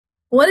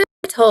What if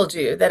I told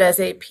you that as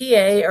a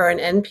PA or an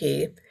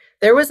NP,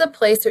 there was a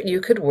place that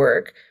you could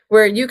work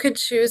where you could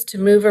choose to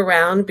move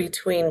around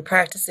between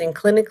practicing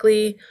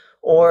clinically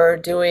or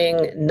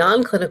doing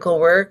non-clinical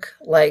work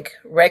like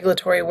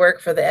regulatory work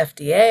for the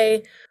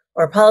FDA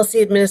or policy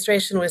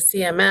administration with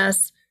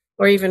CMS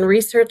or even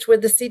research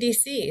with the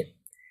CDC?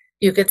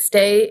 You could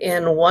stay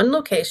in one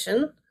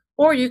location,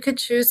 or you could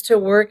choose to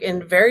work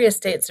in various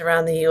states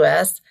around the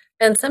US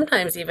and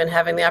sometimes even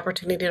having the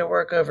opportunity to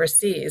work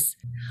overseas,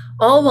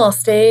 all while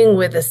staying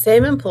with the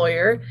same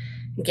employer,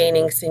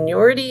 gaining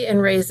seniority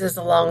and raises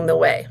along the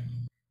way.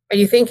 Are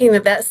you thinking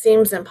that that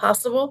seems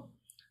impossible?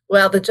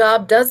 Well, the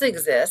job does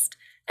exist,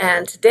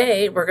 and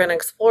today we're going to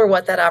explore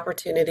what that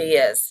opportunity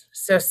is.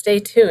 So stay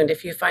tuned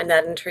if you find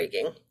that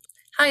intriguing.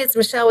 Hi, it's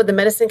Michelle with the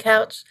Medicine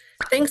Couch.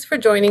 Thanks for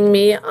joining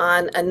me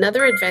on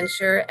another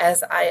adventure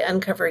as I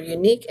uncover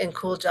unique and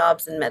cool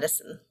jobs in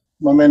medicine.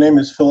 Well, my name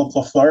is Philip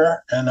Lafleur,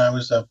 and I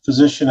was a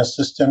physician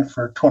assistant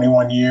for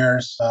 21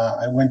 years.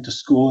 I went to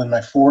school in my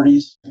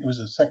 40s. It was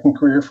a second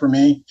career for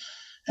me,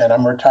 and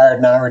I'm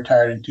retired now,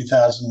 retired in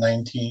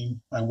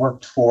 2019. I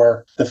worked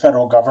for the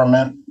federal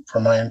government for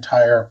my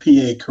entire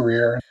PA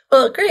career.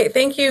 Well, great.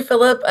 Thank you,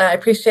 Philip. I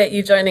appreciate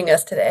you joining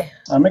us today.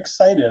 I'm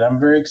excited. I'm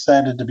very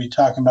excited to be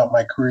talking about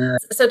my career.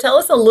 So tell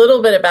us a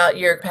little bit about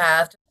your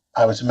path.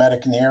 I was a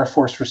medic in the Air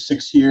Force for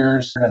 6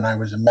 years, and I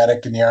was a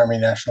medic in the Army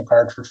National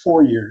Guard for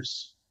 4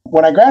 years.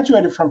 When I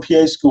graduated from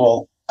PA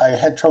school, I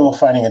had trouble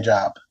finding a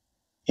job.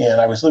 And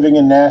I was living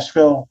in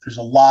Nashville. There's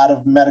a lot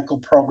of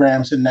medical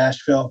programs in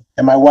Nashville.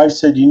 And my wife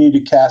said, you need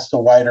to cast a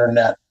wider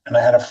net. And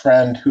I had a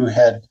friend who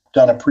had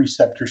done a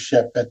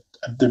preceptorship at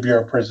the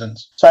Bureau of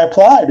Prisons. So I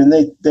applied and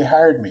they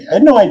hired me. I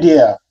had no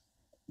idea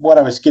what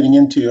I was getting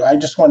into. I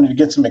just wanted to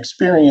get some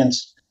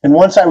experience. And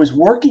once I was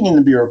working in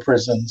the Bureau of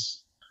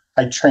Prisons,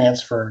 I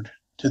transferred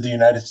to the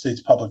United States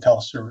Public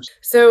Health Service.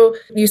 So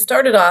you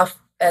started off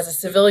as a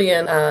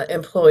civilian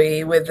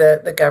employee with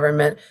the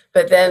government,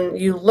 but then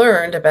you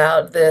learned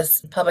about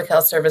this Public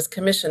Health Service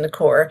Commission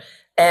Corps.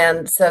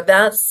 And so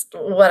that's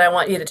what I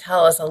want you to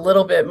tell us a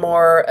little bit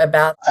more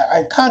about.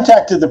 I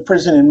contacted the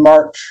prison in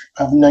March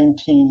of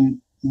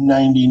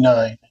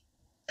 1999,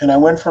 and I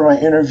went for my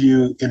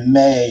interview in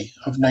May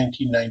of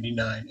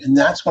 1999. And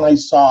that's when I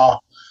saw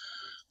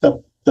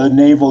the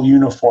naval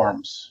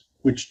uniforms,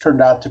 which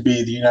turned out to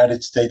be the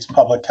United States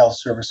Public Health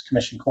Service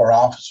Commission Corps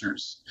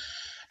officers.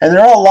 And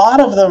there are a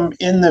lot of them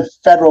in the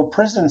federal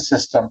prison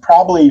system,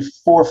 probably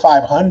 400 or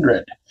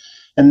 500.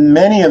 And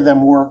many of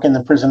them work in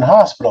the prison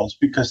hospitals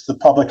because the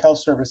Public Health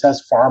Service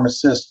has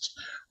pharmacists,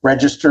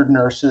 registered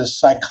nurses,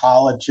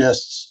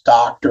 psychologists,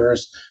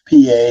 doctors,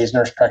 PAs,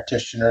 nurse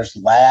practitioners,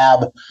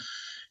 lab.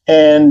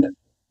 And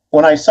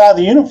when I saw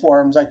the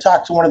uniforms, I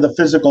talked to one of the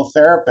physical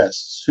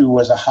therapists who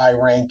was a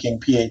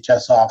high-ranking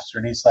PHS officer.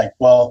 And he's like,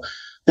 well,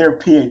 they're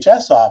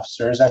PHS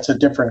officers. That's a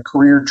different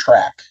career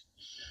track.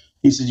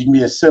 He said, you can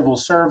be a civil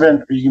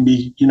servant or you can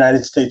be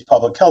United States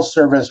Public Health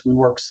Service. We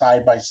work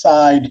side by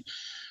side,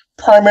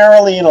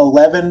 primarily in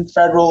 11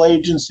 federal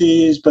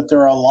agencies, but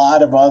there are a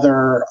lot of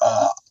other,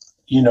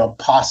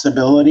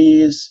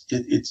 possibilities.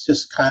 It's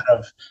just kind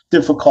of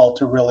difficult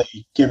to really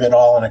give it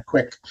all in a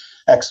quick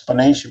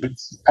explanation. But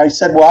I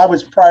said, well, I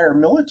was prior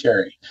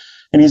military.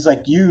 And he's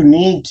like, you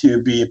need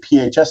to be a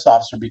PHS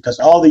officer because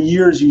all the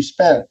years you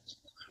spent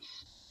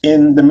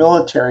in the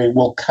military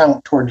will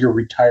count toward your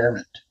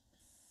retirement.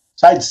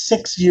 So I had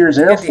 6 years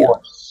Air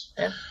Force.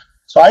 Yeah.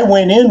 So I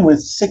went in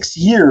with 6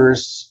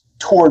 years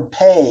toward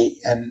pay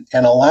and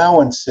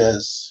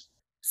allowances.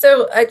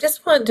 So I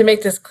just wanted to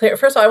make this clear.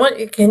 First of all,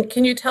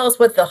 can you tell us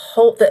what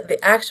the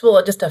actual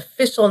just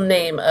official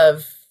name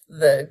of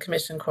the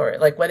Commission Corps,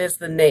 like what is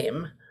the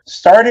name?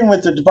 Starting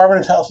with the Department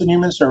of Health and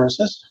Human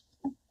Services,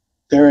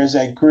 there is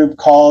a group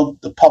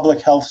called the Public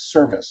Health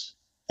Service.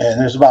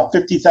 And there's about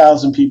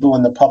 50,000 people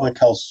in the Public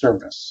Health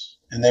Service.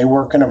 And they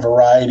work in a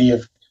variety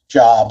of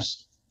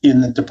jobs in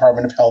the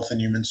Department of Health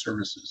and Human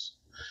Services.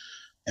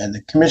 And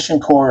the Commission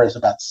Corps is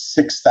about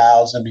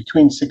 6,000,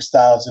 between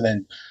 6,000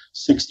 and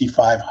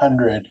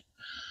 6,500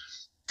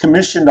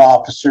 commissioned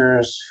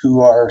officers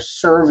who are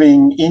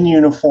serving in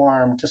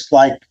uniform, just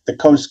like the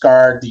Coast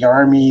Guard, the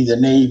Army, the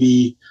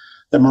Navy,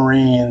 the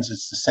Marines.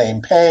 It's the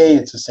same pay,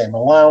 it's the same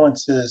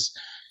allowances,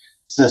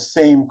 it's the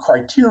same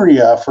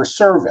criteria for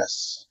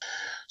service.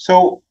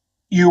 So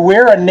you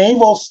wear a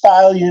naval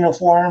style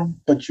uniform,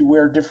 but you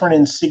wear different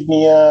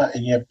insignia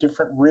and you have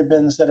different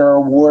ribbons that are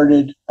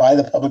awarded by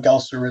the Public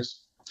Health Service.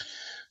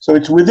 So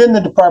it's within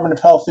the Department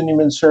of Health and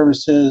Human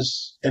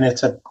Services, and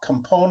it's a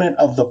component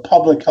of the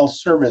Public Health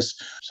Service.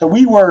 So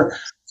we were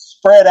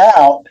spread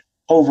out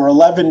over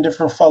 11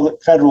 different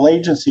federal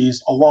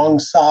agencies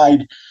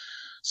alongside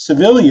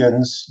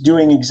civilians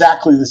doing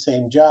exactly the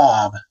same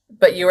job.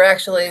 But you were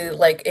actually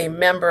like a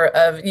member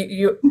of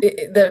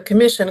the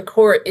Commission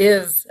Corps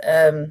is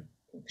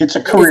it's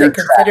a career is it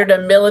considered track.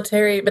 a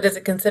military, but is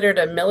it considered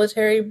a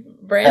military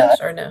branch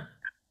or no?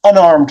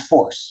 Unarmed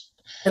force.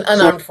 An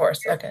unarmed force,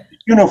 okay.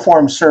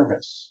 Uniform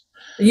service.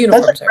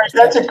 Uniform service.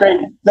 Okay.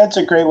 That's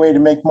a great way to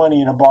make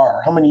money in a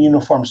bar. How many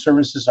uniform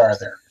services are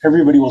there?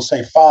 Everybody will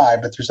say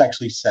five, but there's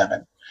actually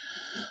seven.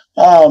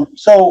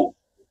 So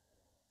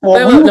what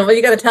Wait, we wait, no, but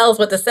you got to tell us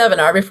what the seven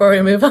are before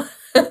we move on.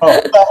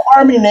 well,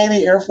 Army,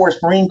 Navy, Air Force,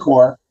 Marine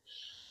Corps,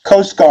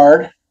 Coast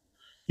Guard,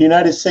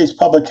 United States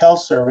Public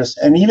Health Service,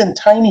 and even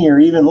tinier,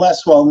 even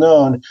less well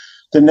known,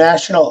 the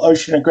National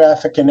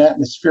Oceanographic and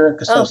Atmospheric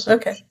Oh, Association.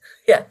 okay.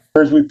 Yeah.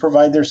 We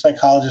provide their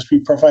psychologists, we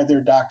provide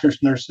their doctors,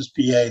 nurses,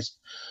 PAs.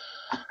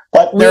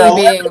 But there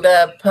We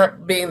are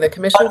being the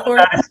commission corps.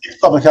 United States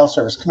Public Health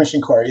Service,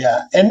 Commission Corps,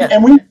 yeah, Yeah.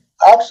 and we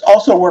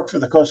also work for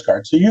the Coast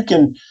Guard, so you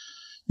can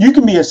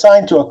be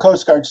assigned to a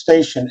Coast Guard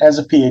station as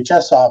a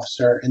PHS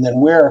officer and then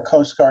wear a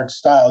Coast Guard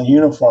style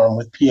uniform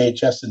with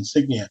PHS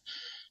insignia.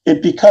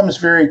 It becomes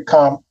very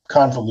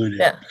convoluted.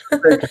 Yeah.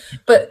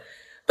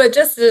 but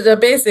just to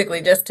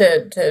basically just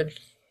to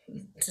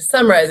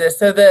summarize this,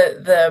 so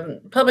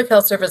the Public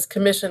Health Service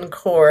Commission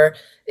Corps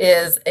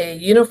is a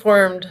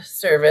uniformed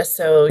service,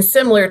 so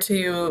similar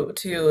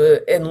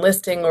to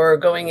enlisting or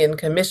going in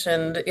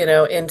commissioned,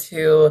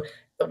 into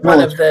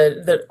one of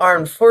the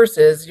armed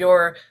forces.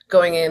 You're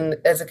going in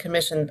as a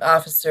commissioned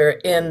officer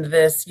in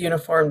this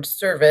uniformed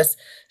service,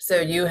 so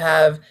you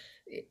have,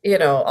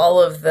 all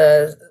of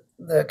the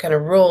kind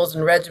of rules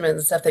and regiments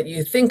and stuff that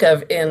you think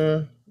of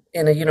in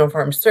a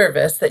uniformed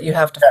service that you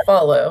have to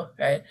follow,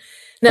 right?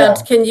 Now,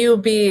 do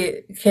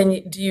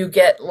you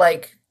get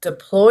like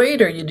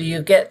deployed, or do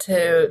you get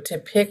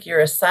to pick your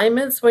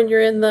assignments when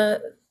you're in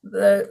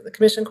the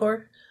Commission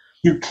Corps?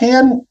 You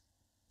can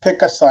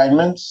pick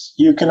assignments.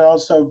 You can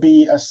also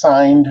be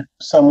assigned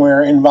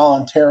somewhere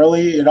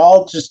involuntarily. It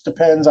all just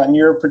depends on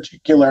your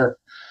particular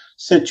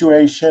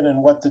situation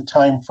and what the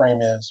time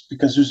frame is,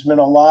 because there's been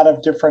a lot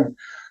of different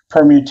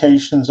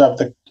permutations of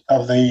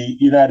the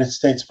United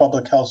States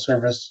Public Health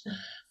Service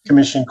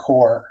Commission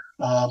Corps.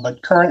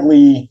 But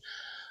currently,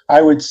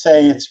 I would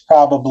say it's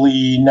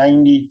probably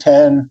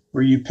 90-10,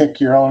 where you pick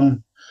your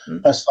own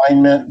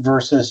assignment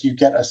versus you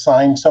get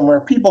assigned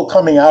somewhere. People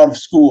coming out of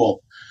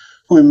school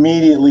who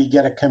immediately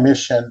get a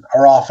commission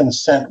are often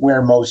sent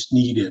where most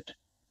needed.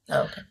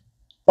 Okay.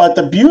 But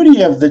the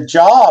beauty of the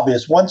job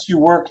is once you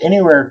work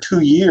anywhere 2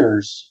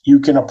 years, you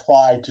can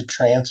apply to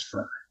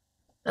transfer.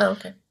 Oh,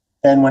 okay.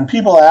 And when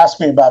people ask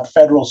me about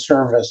federal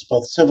service,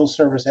 both civil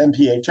service and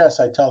PHS,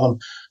 I tell them,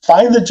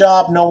 find the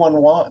job no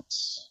one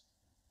wants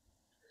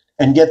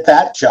and get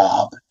that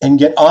job and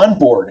get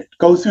onboarded.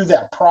 Go through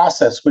that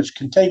process, which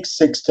can take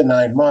 6 to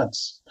 9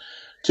 months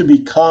to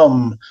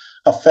become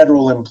a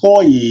federal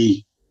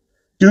employee.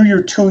 Do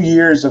your 2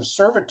 years of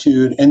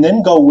servitude and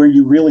then go where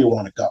you really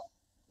want to go.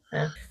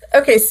 Yeah.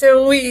 Okay,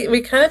 so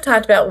we kind of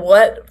talked about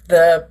what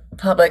the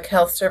Public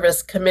Health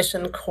Service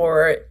Commission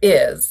Corps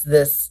is,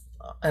 this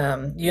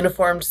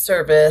uniformed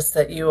service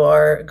that you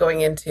are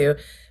going into.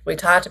 We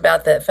talked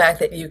about the fact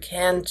that you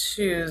can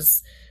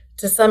choose,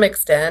 to some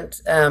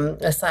extent,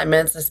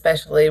 assignments,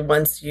 especially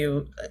once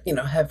you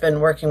have been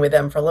working with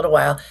them for a little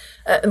while.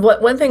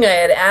 One thing I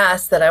had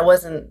asked that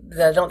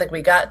I don't think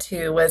we got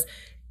to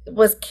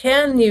was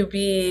can you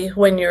be,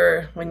 when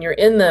you're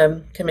in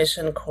the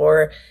Commission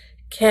Corps,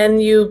 can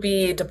you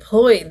be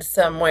deployed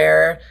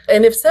somewhere?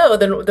 And if so,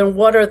 then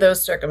what are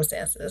those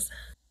circumstances?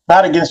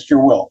 Not against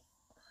your will.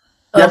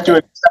 You have to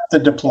accept the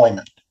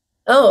deployment.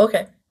 Oh,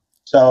 okay.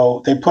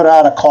 So they put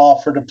out a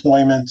call for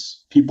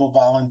deployments. People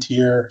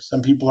volunteer.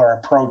 Some people are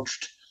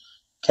approached.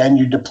 Can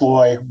you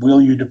deploy?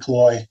 Will you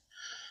deploy?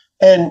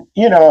 And,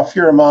 if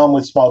you're a mom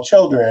with small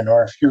children,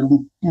 or if you're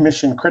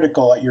mission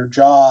critical at your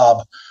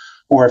job,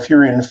 or if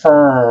you're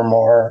infirm,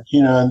 or,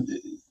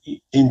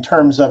 in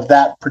terms of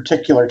that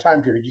particular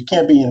time period, you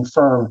can't be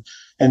infirm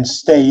and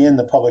stay in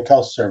the public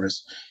health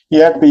service.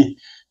 You have to be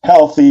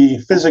healthy,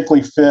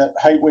 physically fit,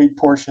 height, weight,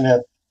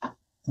 proportionate.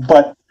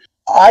 But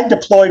I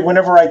deployed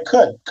whenever I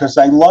could because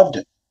I loved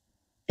it.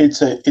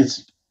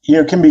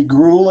 It can be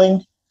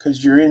grueling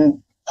because you're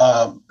in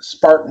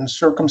Spartan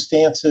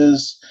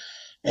circumstances,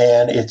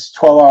 and it's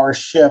 12-hour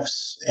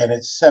shifts and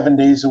it's 7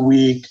 days a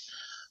week.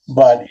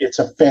 But it's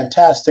a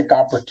fantastic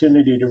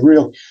opportunity to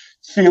really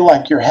feel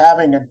like you're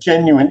having a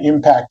genuine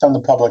impact on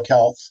the public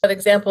health. What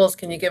examples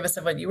can you give us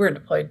of what you were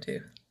deployed to?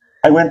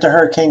 I went to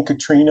Hurricane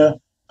Katrina.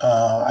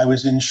 I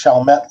was in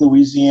Chalmette,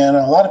 Louisiana.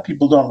 A lot of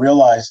people don't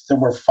realize there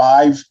were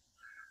 5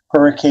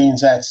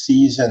 hurricanes that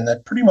season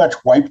that pretty much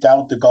wiped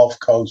out the Gulf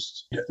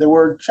Coast. There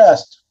were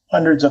just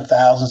hundreds of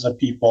thousands of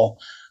people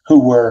who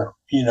were,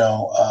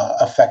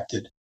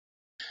 affected.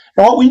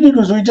 And what we did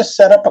was we just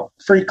set up a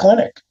free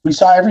clinic. We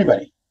saw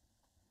everybody.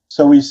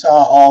 So we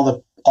saw all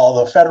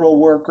the federal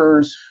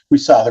workers, we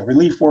saw the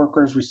relief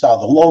workers, we saw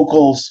the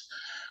locals,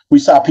 we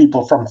saw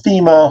people from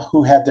FEMA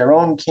who had their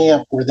own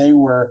camp where they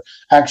were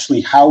actually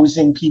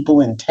housing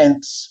people in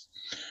tents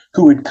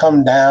who would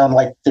come down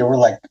they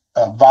were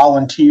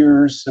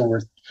volunteers. There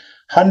were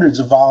hundreds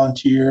of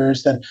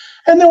volunteers, and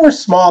there were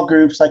small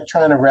groups like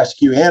trying to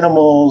rescue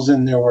animals,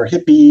 and there were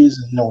hippies,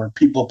 and there were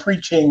people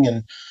preaching,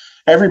 and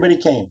everybody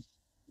came.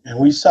 And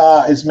we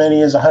saw as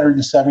many as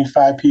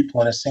 175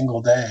 people in a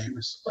single day. It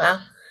was wow.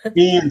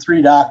 Me and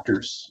three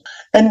doctors.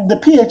 And the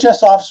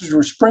PHS officers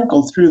were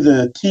sprinkled through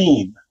the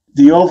team.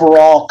 The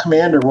overall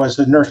commander was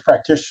a nurse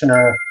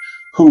practitioner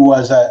who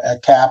was a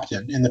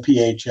captain in the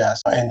PHS,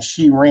 and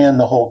she ran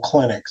the whole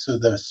clinic. So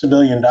the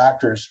civilian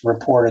doctors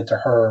reported to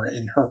her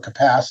in her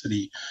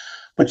capacity.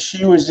 But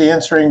she was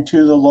answering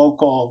to the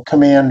local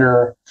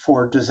commander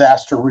for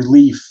disaster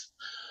relief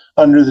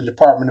under the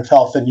Department of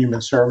Health and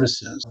Human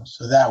Services.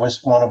 So that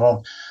was one of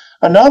them.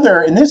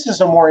 Another, and this is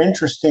a more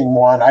interesting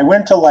one, I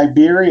went to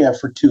Liberia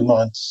for 2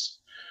 months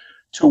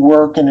to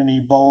work in an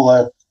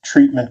Ebola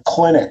treatment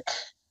clinic.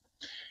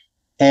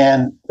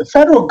 And the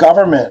federal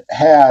government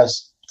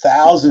has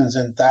thousands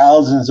and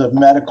thousands of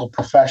medical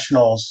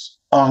professionals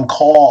on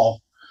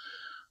call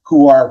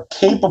who are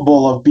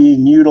capable of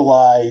being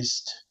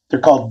utilized. They're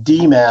called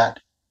DMAT,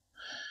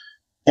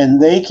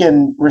 and they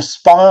can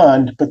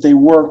respond, but they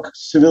work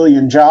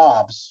civilian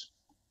jobs.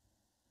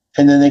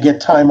 And then they get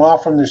time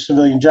off from their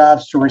civilian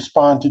jobs to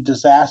respond to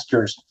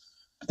disasters.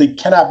 But they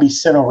cannot be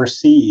sent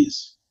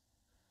overseas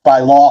by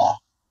law.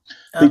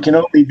 They can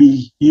only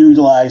be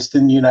utilized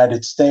in the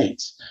United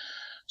States.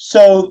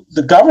 So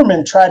the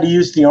government tried to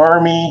use the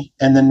Army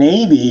and the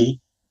Navy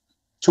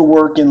to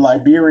work in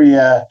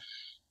Liberia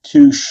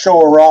to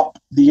shore up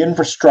the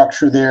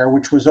infrastructure there,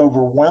 which was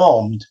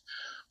overwhelmed.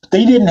 But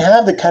they didn't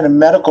have the kind of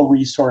medical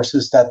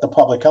resources that the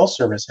Public Health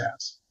Service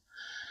has.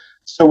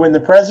 So when the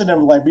president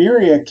of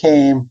Liberia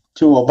came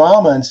to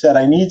Obama and said,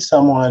 I need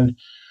someone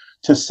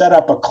to set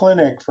up a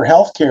clinic for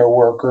healthcare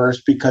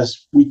workers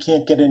because we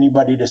can't get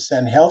anybody to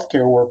send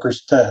healthcare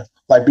workers to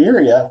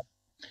Liberia,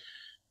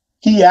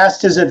 he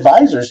asked his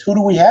advisors, who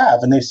do we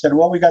have? And they said,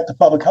 well, we got the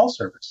Public Health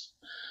Service.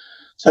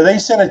 So they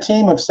sent a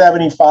team of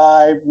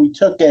 75. We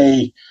took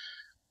a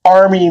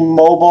Army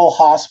mobile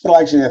hospital.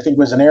 Actually, I think it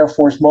was an Air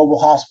Force mobile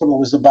hospital. It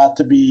was about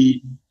to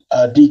be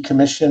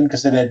decommissioned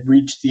because it had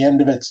reached the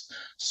end of its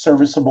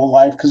serviceable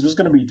life because it was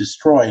going to be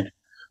destroyed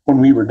when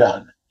we were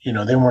done. You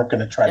know, they weren't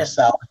going to try to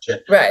salvage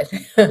it. Right.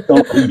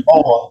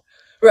 Ebola.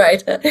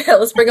 Right. Yeah,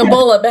 let's bring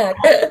Ebola back.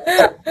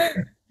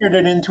 Turned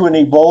it into an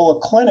Ebola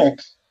clinic,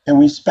 and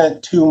we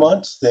spent 2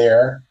 months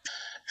there.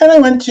 And I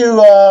went to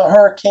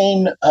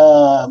Hurricane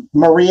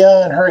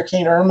Maria and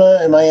Hurricane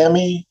Irma in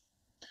Miami.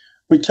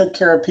 We took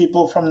care of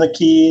people from the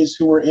Keys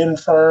who were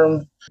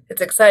infirm.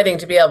 It's exciting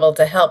to be able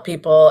to help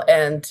people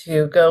and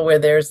to go where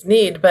there's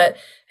need, but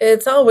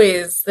there's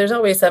always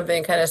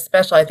something kind of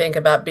special, I think,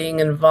 about being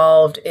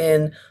involved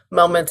in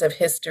moments of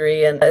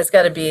history, and it's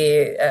got to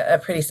be a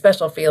pretty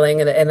special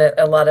feeling and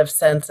a lot of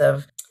sense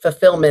of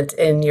fulfillment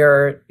in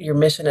your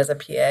mission as a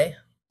PA.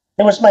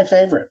 It was my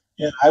favorite.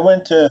 Yeah, I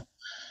went to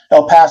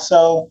El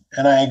Paso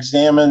and I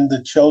examined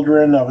the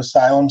children of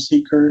asylum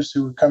seekers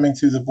who were coming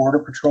through the Border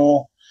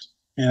Patrol,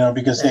 you know,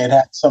 because they had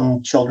had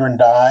some children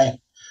die.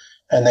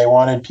 And they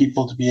wanted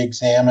people to be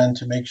examined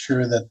to make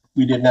sure that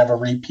we didn't have a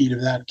repeat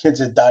of that. Kids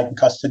had died in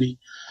custody.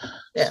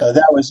 Yeah. So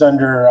that was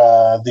under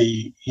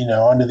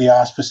under the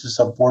auspices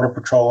of Border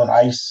Patrol and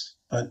ICE.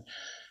 But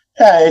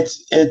yeah,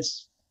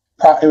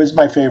 it was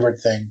my favorite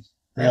thing,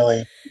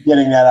 really,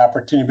 getting that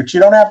opportunity. But you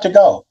don't have to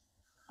go.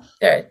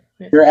 Right.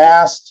 You're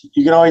asked.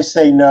 You can always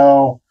say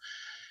no.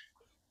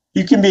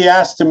 You can be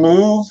asked to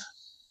move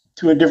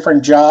to a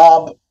different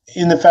job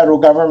in the federal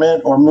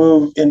government or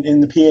move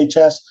in the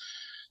PHS.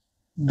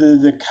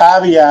 The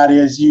caveat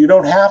is you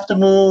don't have to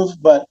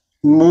move, but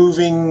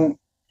moving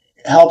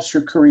helps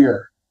your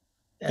career.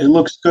 It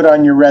looks good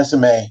on your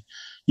resume.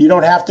 You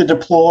don't have to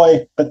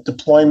deploy, but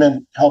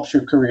deployment helps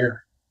your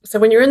career. So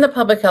when you're in the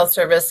Public Health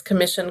Service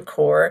Commission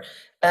Corps,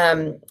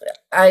 I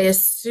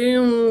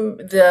assume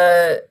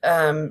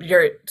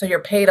you're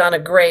paid on a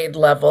grade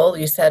level.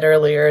 You said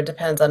earlier it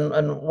depends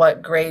on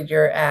what grade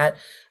you're at.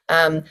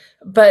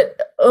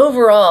 But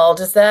overall,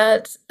 does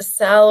that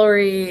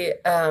salary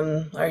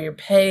or your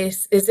pay,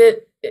 is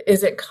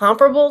it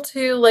comparable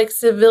to like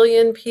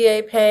civilian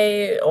PA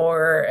pay,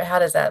 or how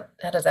does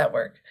that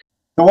work?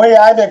 The way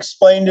I've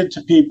explained it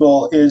to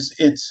people is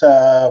it's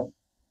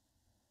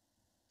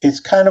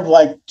kind of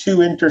like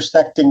two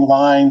intersecting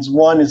lines.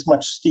 One is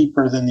much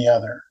steeper than the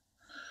other.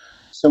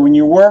 So when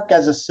you work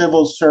as a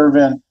civil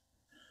servant,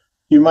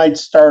 you might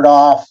start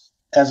off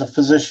as a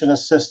physician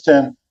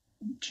assistant,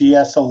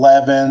 GS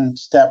 11,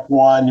 step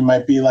one, you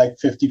might be like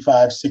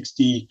 55,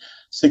 60,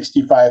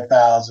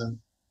 65,000.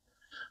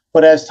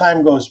 But as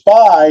time goes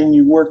by and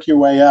you work your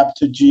way up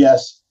to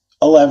GS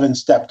 11,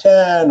 step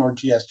 10 or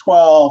GS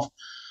 12,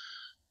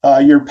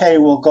 your pay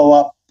will go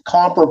up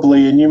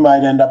comparably and you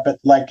might end up at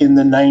like in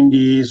the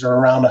 90s or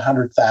around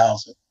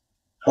 100,000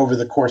 over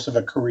the course of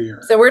a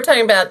career. So we're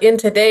talking about in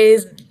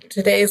today's,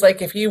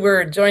 like if you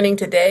were joining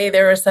today,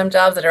 there are some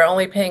jobs that are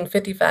only paying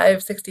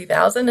 55,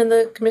 60,000 in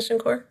the Commission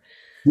Corps?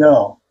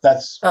 No,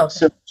 that's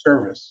civil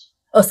service.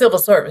 Oh, civil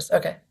service.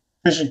 Okay.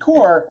 Commission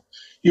Corps,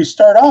 you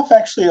start off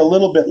actually a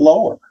little bit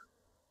lower.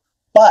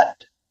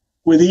 But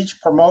with each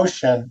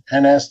promotion,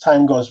 and as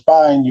time goes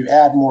by and you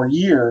add more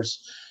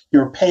years,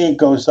 your pay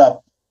goes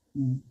up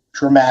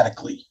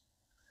dramatically.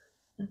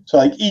 So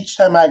like each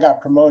time I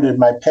got promoted,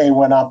 my pay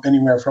went up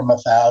anywhere from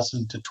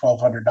 $1,000 to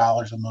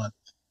 $1,200 a month.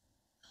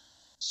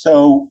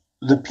 So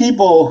the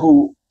people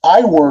who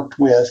I worked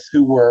with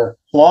who were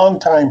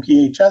longtime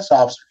PHS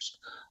officers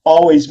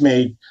always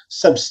made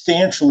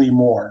substantially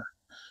more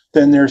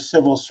than their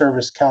civil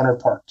service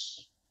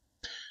counterparts.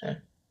 Yeah.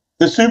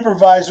 The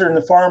supervisor in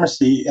the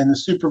pharmacy and the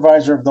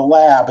supervisor of the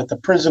lab at the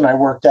prison I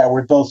worked at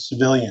were both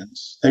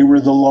civilians. They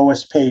were the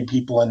lowest paid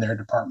people in their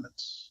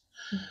departments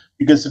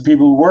because the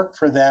people who worked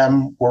for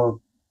them were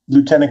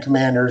lieutenant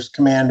commanders,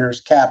 commanders,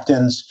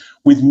 captains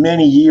with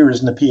many years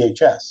in the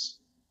PHS.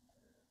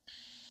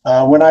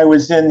 When I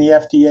was in the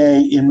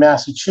FDA in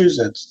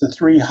Massachusetts, the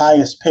three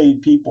highest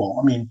paid people,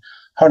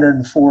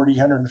 140,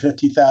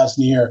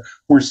 150,000 a year,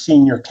 were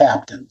senior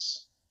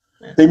captains.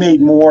 Yeah. They made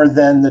more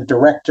than the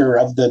director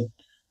of the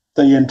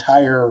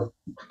entire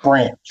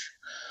branch.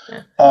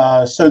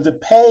 Yeah. So the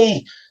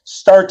pay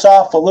starts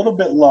off a little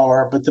bit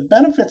lower, but the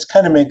benefits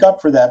kind of make up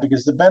for that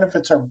because the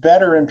benefits are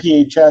better in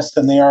PHS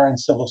than they are in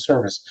civil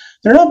service.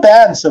 They're not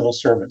bad in civil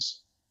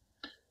service,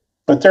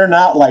 but they're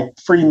not like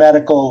free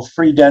medical,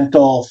 free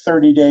dental,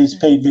 30 days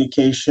paid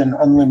vacation,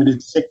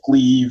 unlimited sick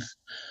leave.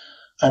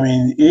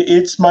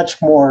 It's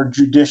much more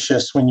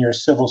judicious when you're a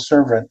civil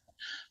servant.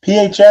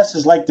 PHS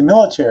is like the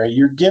military.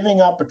 You're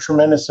giving up a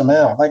tremendous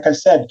amount. Like I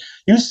said,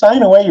 you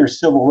sign away your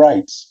civil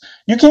rights.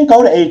 You can't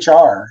go to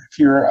HR if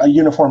you're a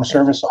uniformed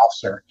service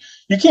officer.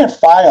 You can't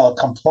file a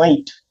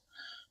complaint.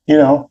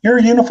 You're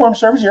a uniformed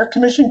service, you're a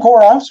commissioned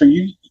corps officer.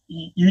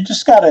 You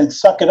just got to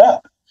suck it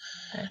up.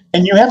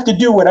 And you have to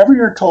do whatever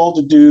you're told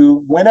to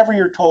do, whenever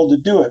you're told to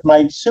do it.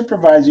 My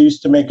supervisor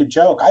used to make a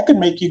joke. I could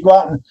make you go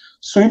out and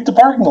sweep the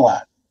parking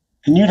lot,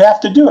 and you'd have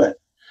to do it.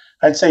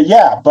 I'd say,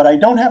 yeah, but I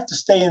don't have to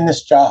stay in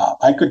this job.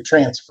 I could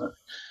transfer.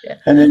 Yeah.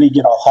 And then he'd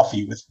get all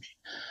huffy with me.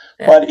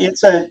 Yeah. But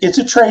it's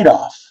a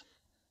trade-off.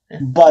 Yeah.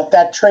 But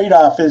that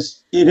trade-off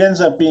it ends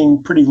up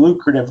being pretty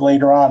lucrative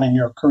later on in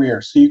your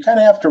career. So you kind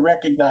of have to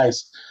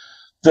recognize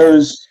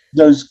those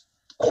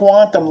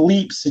quantum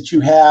leaps that you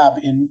have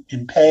in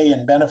pay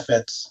and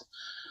benefits.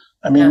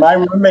 My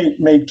roommate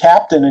made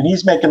captain, and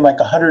he's making like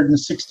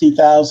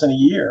 $160,000 a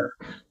year.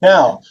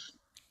 Now,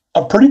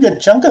 a pretty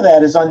good chunk of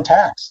that is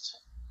untaxed.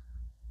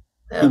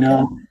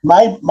 Okay.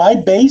 My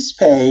base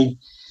pay,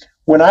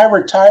 when I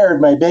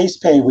retired, my base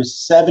pay was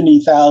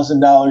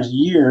 $70,000 a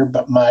year,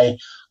 but my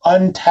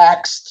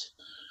untaxed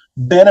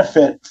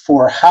benefit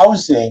for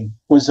housing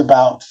was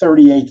about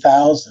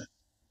 $38,000.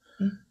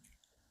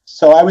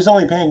 So I was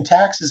only paying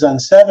taxes on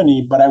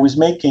 70, but I was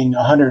making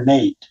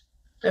 108.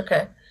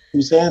 Okay.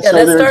 Yeah, so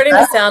that's starting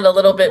to sound a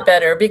little bit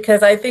better,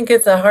 because I think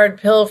it's a hard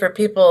pill for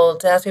people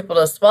to ask people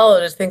to swallow,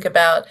 to think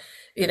about,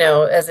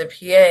 as a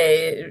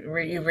PA,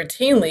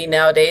 routinely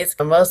nowadays,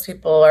 most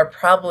people are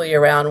probably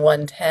around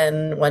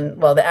 110,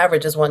 the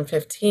average is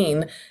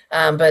 115.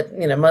 But,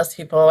 most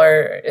people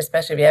are,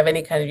 especially if you have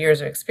any kind of years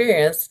of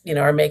experience,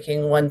 are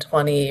making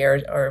 120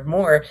 or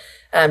more.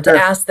 To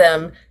ask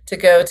them to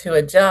go to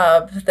a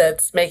job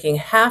that's making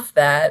half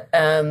that,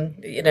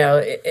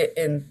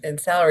 in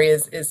salary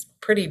is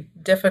pretty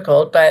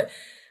difficult. But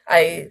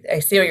I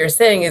see what you're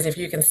saying is if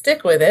you can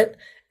stick with it,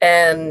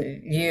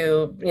 and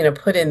you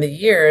put in the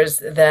years,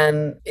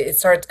 then it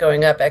starts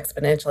going up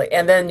exponentially.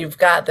 And then you've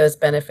got those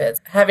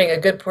benefits. Having a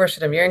good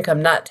portion of your income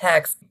not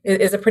taxed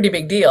is a pretty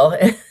big deal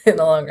in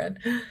the long run.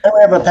 And we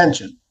have a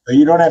pension.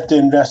 You don't have to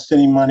invest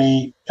any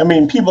money.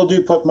 People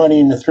do put money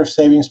in the thrift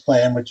savings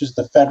plan, which is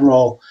the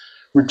federal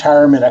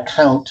retirement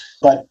account,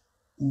 but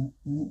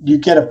you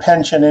get a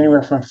pension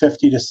anywhere from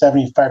 50 to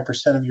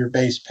 75% of your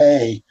base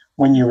pay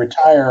when you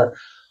retire,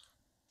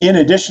 in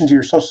addition to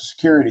your Social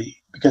Security,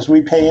 because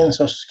we pay in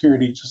Social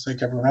Security just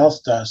like everyone else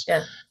does.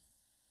 Yeah.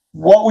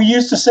 What we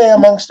used to say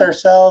amongst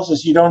ourselves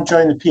is you don't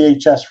join the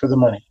PHS for the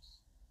money.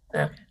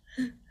 Okay.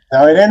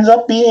 Now, it ends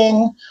up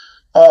being,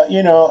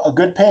 a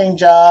good paying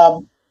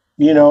job,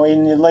 in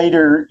the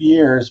later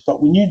years.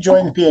 But when you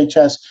join the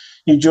PHS,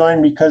 you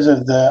join because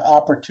of the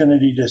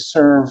opportunity to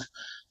serve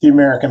the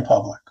American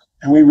public.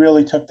 And we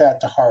really took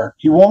that to heart.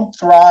 You won't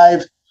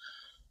thrive,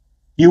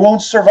 you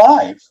won't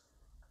survive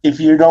if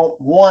you don't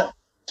want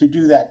to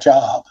do that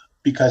job,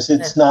 because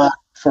it's not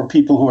for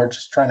people who are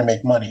just trying to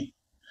make money.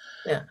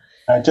 Yeah.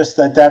 Just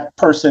that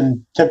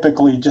person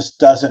typically just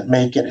doesn't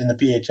make it in the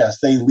PHS.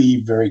 They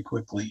leave very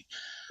quickly.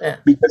 Yeah.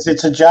 Because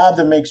it's a job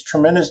that makes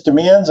tremendous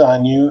demands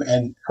on you,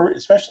 and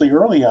especially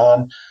early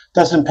on,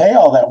 doesn't pay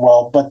all that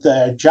well. But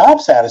the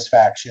job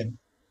satisfaction,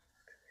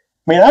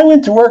 I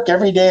went to work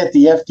every day at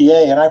the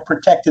FDA, and I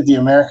protected the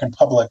American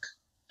public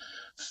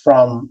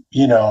from,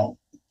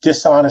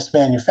 dishonest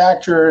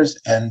manufacturers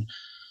and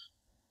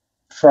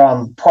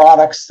from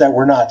products that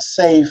were not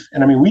safe.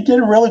 And we did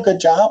a really good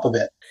job of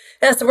it.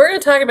 Yeah, so we're going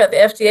to talk about the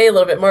FDA a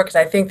little bit more, because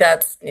I think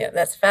that's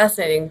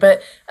fascinating.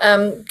 But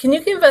can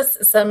you give us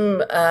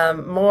some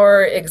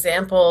more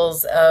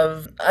examples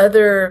of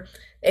other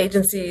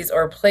agencies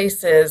or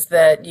places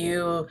that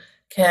you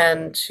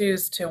can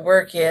choose to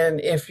work in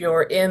if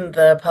you're in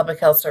the Public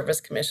Health Service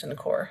Commission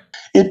Corps?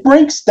 It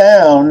breaks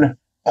down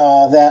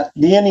that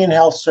the Indian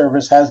Health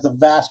Service has the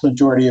vast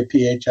majority of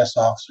PHS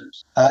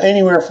officers.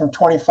 Anywhere from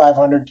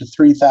 2,500 to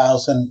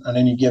 3,000 on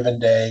any given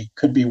day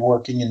could be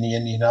working in the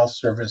Indian Health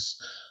Service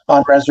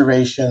on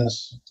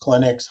reservations,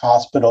 clinics,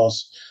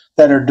 hospitals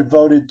that are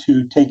devoted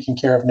to taking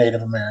care of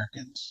Native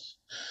Americans.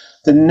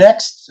 The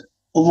next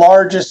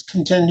largest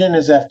contingent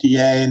is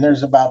FDA, and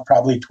there's about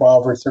probably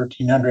 12 or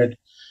 1,300,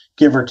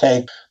 give or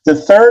take. The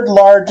third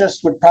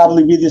largest would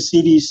probably be the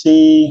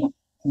CDC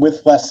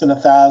with less than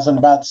 1,000,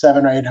 about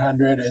 700 or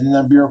 800, and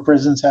the Bureau of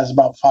Prisons has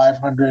about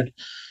 500.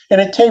 And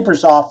it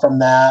tapers off from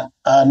that.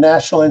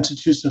 National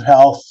Institutes of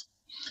Health,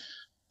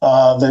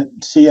 the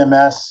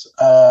CMS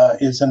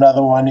is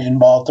another one in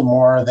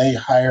Baltimore. They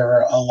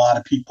hire a lot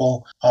of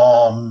people.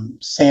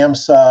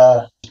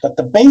 SAMHSA. But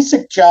the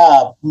basic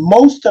job,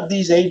 most of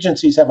these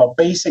agencies have a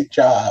basic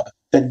job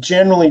that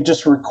generally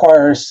just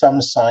requires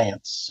some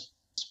science.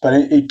 But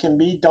it can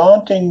be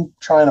daunting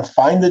trying to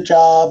find the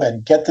job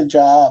and get the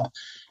job.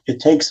 It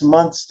takes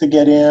months to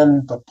get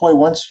in, but boy,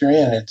 once you're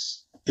in,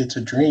 it's a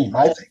dream,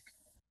 I think.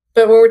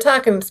 But when we're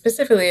talking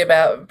specifically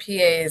about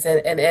PAs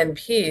and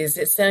NPs,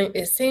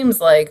 it seems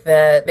like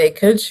that they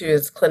could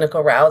choose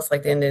clinical routes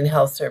like the Indian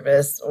Health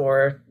Service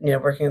or,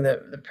 working in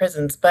the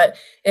prisons. But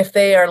if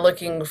they are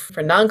looking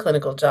for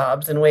non-clinical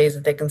jobs in ways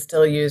that they can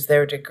still use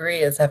their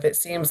degree and stuff, it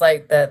seems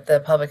like that the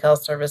Public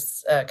Health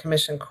Service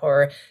Commission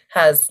Corps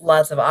has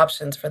lots of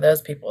options for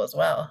those people as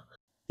well.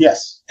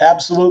 Yes,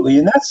 absolutely.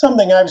 And that's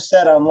something I've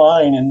said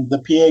online in the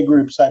PA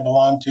groups I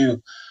belong to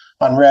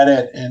on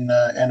Reddit and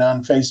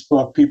on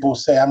Facebook. People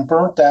say, I'm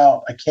burnt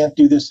out. I can't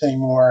do this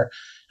anymore.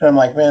 And I'm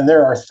like, man,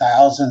 there are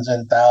thousands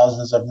and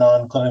thousands of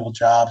non-clinical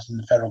jobs in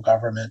the federal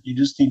government. You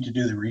just need to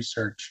do the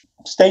research.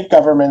 State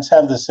governments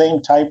have the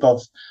same type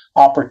of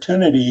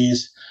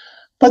opportunities,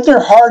 but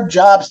they're hard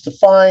jobs to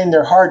find.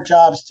 They're hard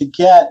jobs to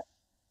get.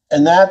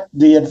 And that's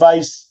the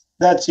advice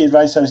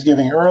I was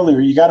giving earlier.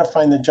 You got to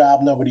find the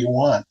job nobody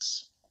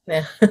wants.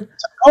 Yeah.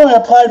 Oh, I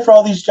applied for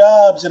all these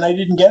jobs and I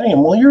didn't get any of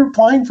them. Well, you're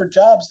applying for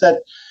jobs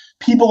that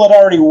people that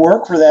already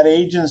work for that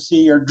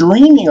agency are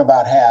dreaming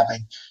about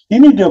having. You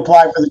need to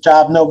apply for the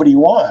job nobody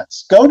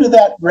wants. Go to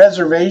that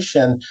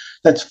reservation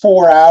that's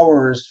 4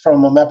 hours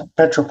from a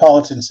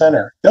metropolitan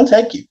center. They'll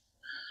take you.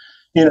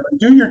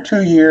 Do your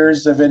 2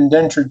 years of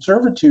indentured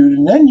servitude,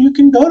 and then you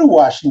can go to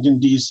Washington,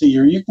 D.C.,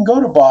 or you can go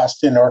to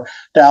Boston or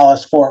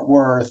Dallas, Fort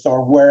Worth,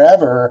 or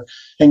wherever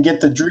and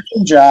get the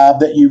dream job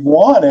that you've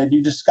wanted.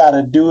 You just got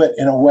to do it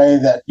in a way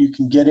that you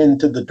can get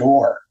into the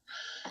door.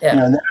 Yeah.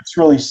 And that's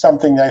really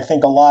something that I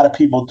think a lot of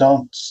people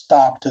don't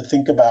stop to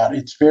think about.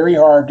 It's very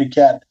hard to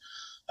get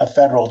a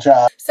federal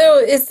job. So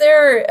is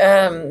there,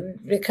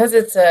 because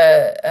it's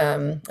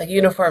a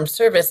uniform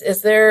service,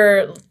 is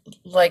there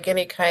like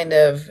any kind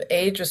of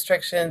age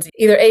restrictions,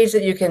 either age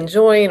that you can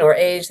join or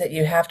age that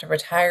you have to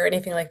retire,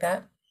 anything like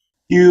that?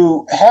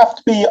 You have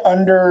to be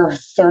under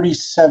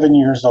 37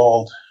 years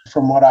old,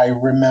 from what I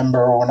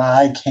remember when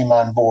I came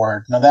on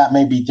board. Now, that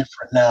may be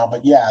different now,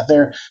 but yeah,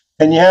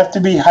 and you have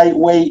to be height,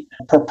 weight,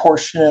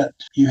 proportionate.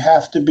 You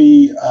have to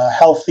be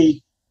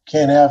healthy.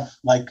 Can't have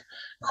like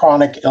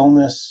chronic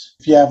illness.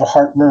 If you have a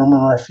heart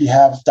murmur, if you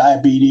have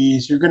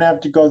diabetes, you're going to have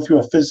to go through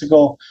a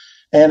physical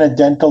and a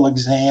dental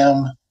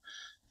exam,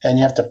 and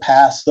you have to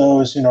pass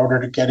those in order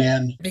to get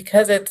in.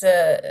 Because it's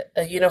a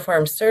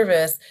uniform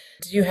service,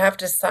 do you have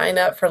to sign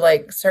up for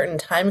like certain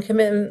time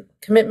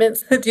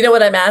commitments? Do you know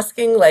what I'm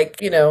asking? Like,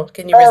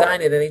 can you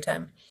resign at any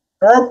time?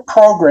 There are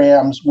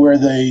programs where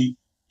the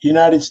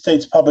United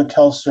States Public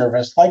Health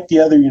Service, like the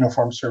other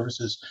uniform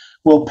services,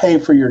 will pay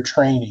for your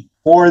training.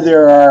 Or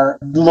there are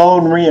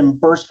loan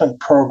reimbursement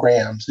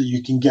programs that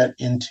you can get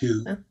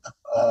into,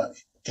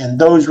 and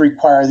those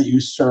require that you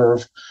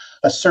serve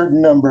a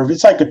certain number of.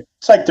 It's like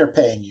they're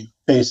paying you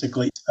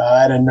basically.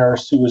 I had a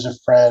nurse who was a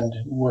friend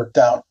who worked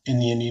out in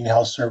the Indian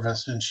Health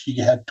Service, and she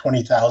had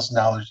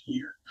 $20,000 a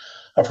year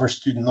of her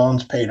student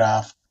loans paid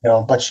off.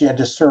 But she had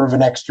to serve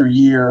an extra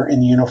year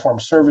in the uniform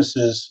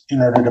services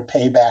in order to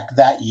pay back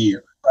that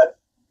year.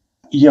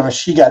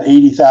 She got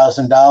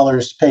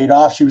 $80,000 paid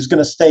off. She was going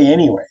to stay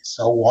anyway.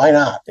 So why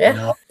not?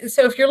 Yeah.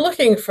 So if you're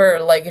looking for,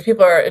 if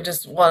people are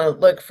just want to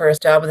look for a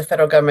job with the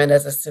federal government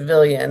as a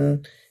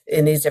civilian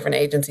in these different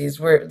agencies,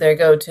 where they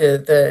go to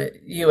the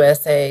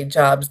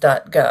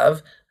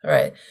usajobs.gov,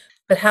 right?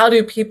 But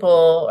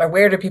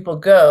where do people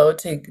go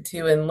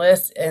to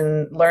enlist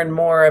and learn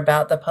more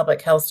about the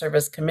Public Health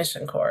Service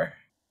Commission Corps?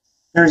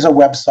 There's a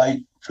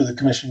website for the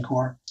Commission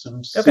Corps.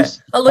 Okay.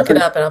 I'll look it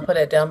up and I'll put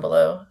it down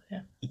below.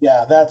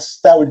 Yeah,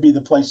 that would be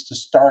the place to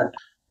start.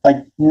 Like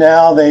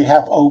now they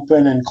have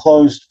open and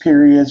closed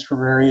periods for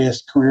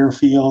various career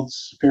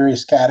fields,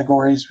 various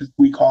categories,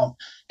 we call them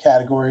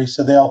categories.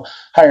 So they'll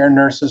hire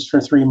nurses for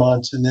 3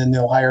 months, and then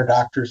they'll hire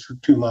doctors for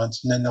 2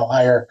 months, and then they'll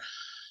hire,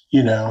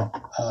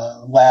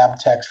 lab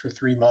techs for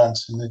 3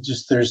 months. And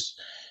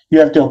you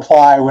have to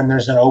apply when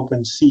there's an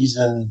open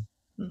season,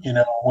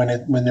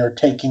 when they're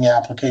taking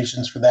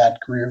applications for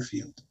that career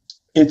field.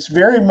 It's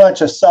very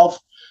much a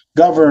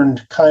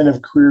self-governed kind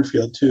of career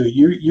field too.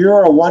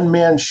 You're a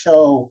one-man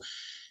show,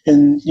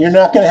 and you're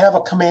not going to have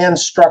a command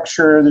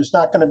structure. There's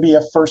not going to be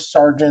a first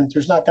sergeant.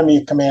 There's not going to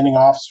be a commanding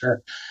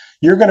officer.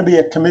 You're going to be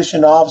a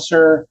commissioned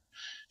officer,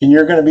 and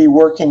you're going to be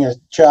working a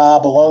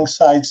job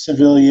alongside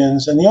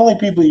civilians. And the only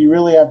people you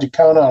really have to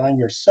count on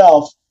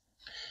yourself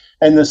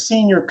and the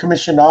senior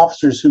commissioned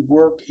officers who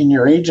work in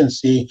your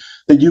agency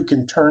that you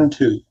can turn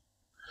to.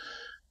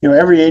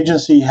 Every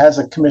agency has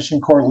a commission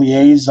corps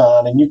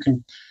liaison, and you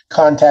can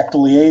contact the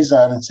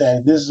liaison and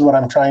say, this is what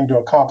I'm trying to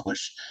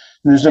accomplish.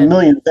 And there's a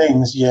million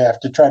things you have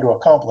to try to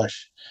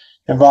accomplish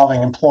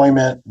involving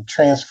employment,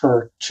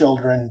 transfer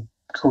children,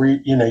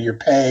 career, your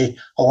pay,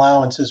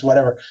 allowances,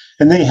 whatever.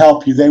 And they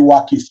help you, they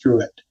walk you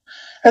through it.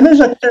 And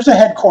there's a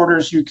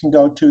headquarters you can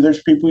go to.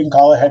 There's people you can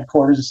call a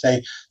headquarters and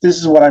say, this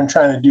is what I'm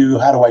trying to do.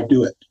 How do I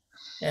do it?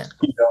 Yeah.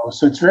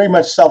 So it's very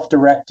much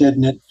self-directed,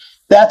 and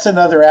that's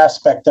another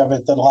aspect of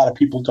it that a lot of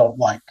people don't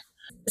like.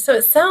 So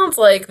it sounds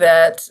like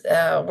that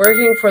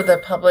working for the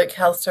Public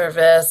Health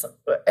Service,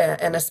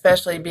 and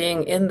especially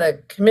being in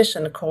the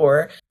Commission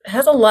Corps,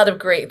 has a lot of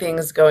great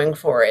things going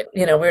for it.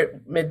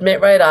 We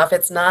admit right off,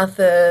 it's not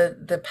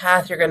the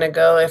path you're going to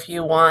go if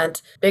you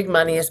want big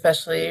money,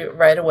 especially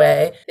right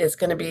away. It's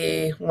going to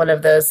be one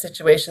of those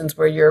situations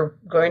where you're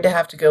going to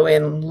have to go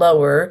in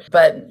lower,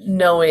 but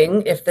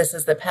knowing if this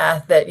is the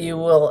path that you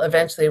will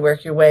eventually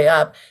work your way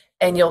up.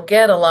 And you'll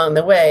get along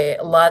the way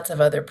lots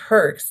of other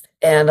perks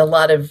and a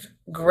lot of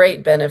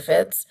great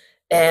benefits,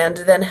 and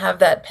then have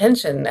that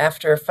pension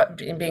after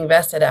being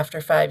vested after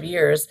 5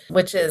 years,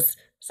 which is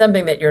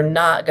something that you're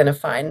not going to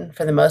find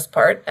for the most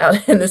part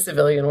out in the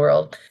civilian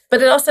world.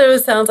 But it also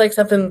sounds like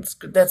something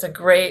that's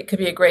could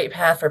be a great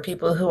path for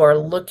people who are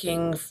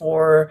looking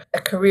for a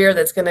career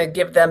that's going to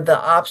give them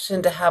the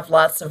option to have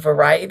lots of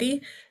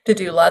variety, to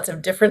do lots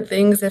of different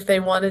things if they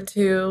wanted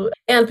to,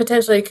 and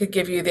potentially could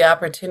give you the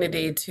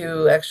opportunity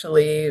to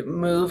actually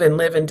move and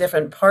live in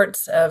different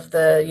parts of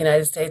the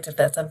United States if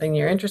that's something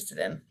you're interested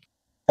in.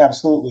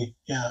 Absolutely,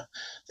 yeah.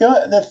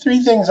 The three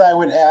things I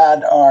would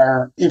add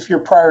are if your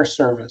prior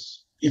service.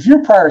 If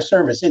you're prior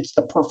service, it's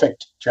the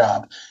perfect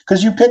job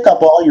because you pick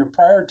up all your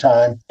prior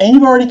time and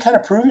you've already kind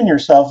of proven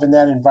yourself in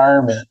that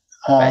environment.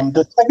 Right.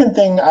 The second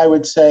thing I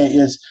would say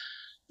is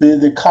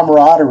the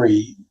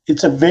camaraderie.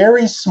 It's a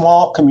very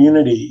small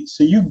community.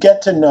 So you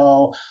get to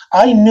know,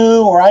 I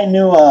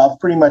knew of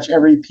pretty much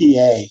every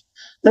PA.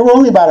 There were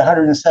only about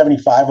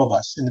 175 of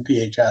us in the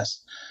PHS.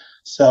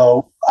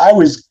 So I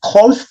was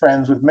close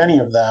friends with many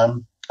of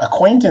them,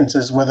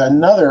 acquaintances with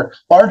another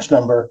large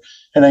number,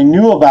 and I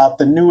knew about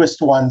the newest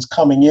ones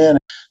coming in.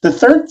 The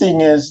third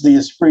thing is the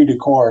esprit de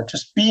corps,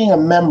 just being a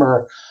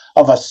member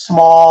of a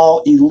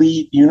small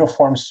elite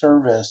uniformed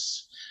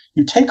service.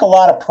 You take a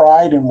lot of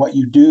pride in what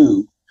you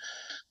do.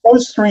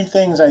 Those three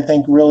things I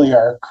think really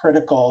are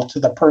critical to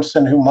the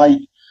person who might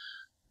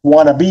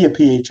want to be a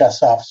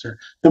PHS officer.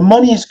 The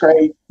money is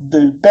great,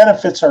 the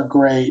benefits are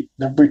great,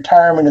 the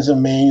retirement is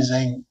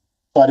amazing,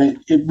 but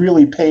it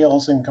really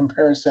pales in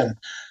comparison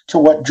to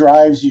what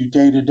drives you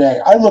day to day.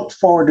 I look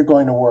forward to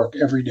going to work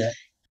every day.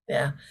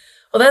 Yeah.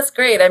 Well, that's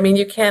great. I mean,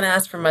 you can't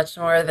ask for much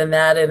more than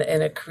that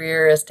in a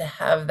career, is to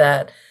have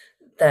that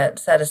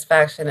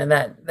satisfaction and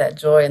that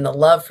joy and the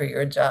love for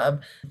your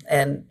job,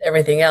 and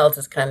everything else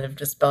is kind of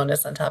just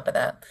bonus on top of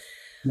that.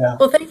 Yeah.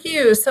 Well, thank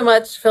you so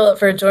much, Philip,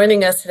 for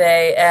joining us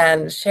today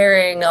and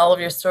sharing all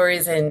of your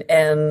stories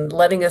and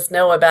letting us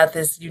know about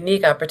this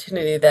unique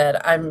opportunity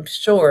that I'm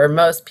sure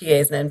most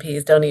PAs and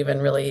NPs don't even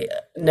really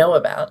know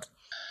about.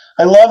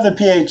 I love the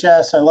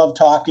PHS. I love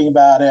talking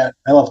about it.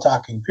 I love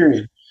talking,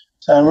 period.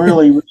 So I'm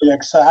really, really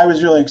excited. I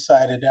was really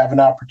excited to have an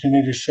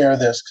opportunity to share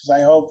this because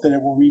I hope that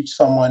it will reach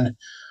someone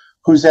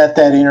who's at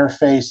that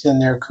interface in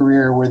their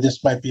career where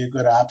this might be a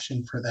good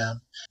option for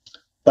them.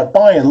 But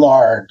by and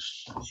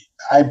large,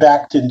 I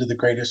backed into the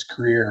greatest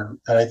career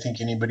that I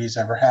think anybody's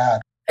ever had.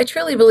 I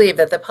truly believe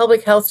that the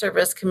Public Health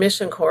Service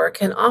Commission Corps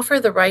can offer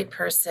the right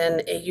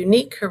person a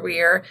unique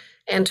career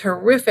and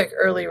terrific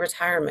early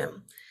retirement.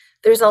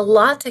 There's a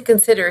lot to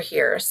consider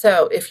here,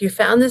 so if you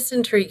found this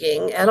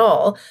intriguing at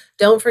all,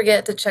 don't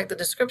forget to check the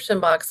description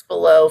box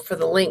below for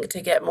the link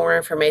to get more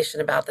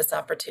information about this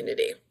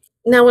opportunity.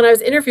 Now, when I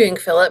was interviewing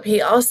Philip,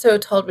 he also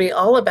told me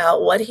all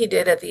about what he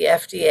did at the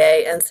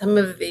FDA and some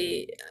of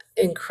the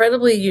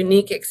incredibly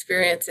unique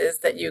experiences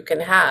that you can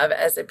have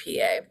as a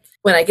PA.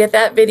 When I get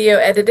that video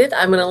edited,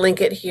 I'm going to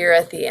link it here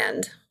at the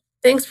end.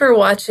 Thanks for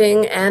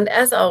watching, and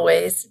as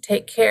always,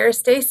 take care,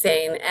 stay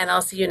sane, and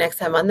I'll see you next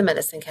time on the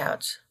Medicine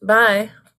Couch. Bye.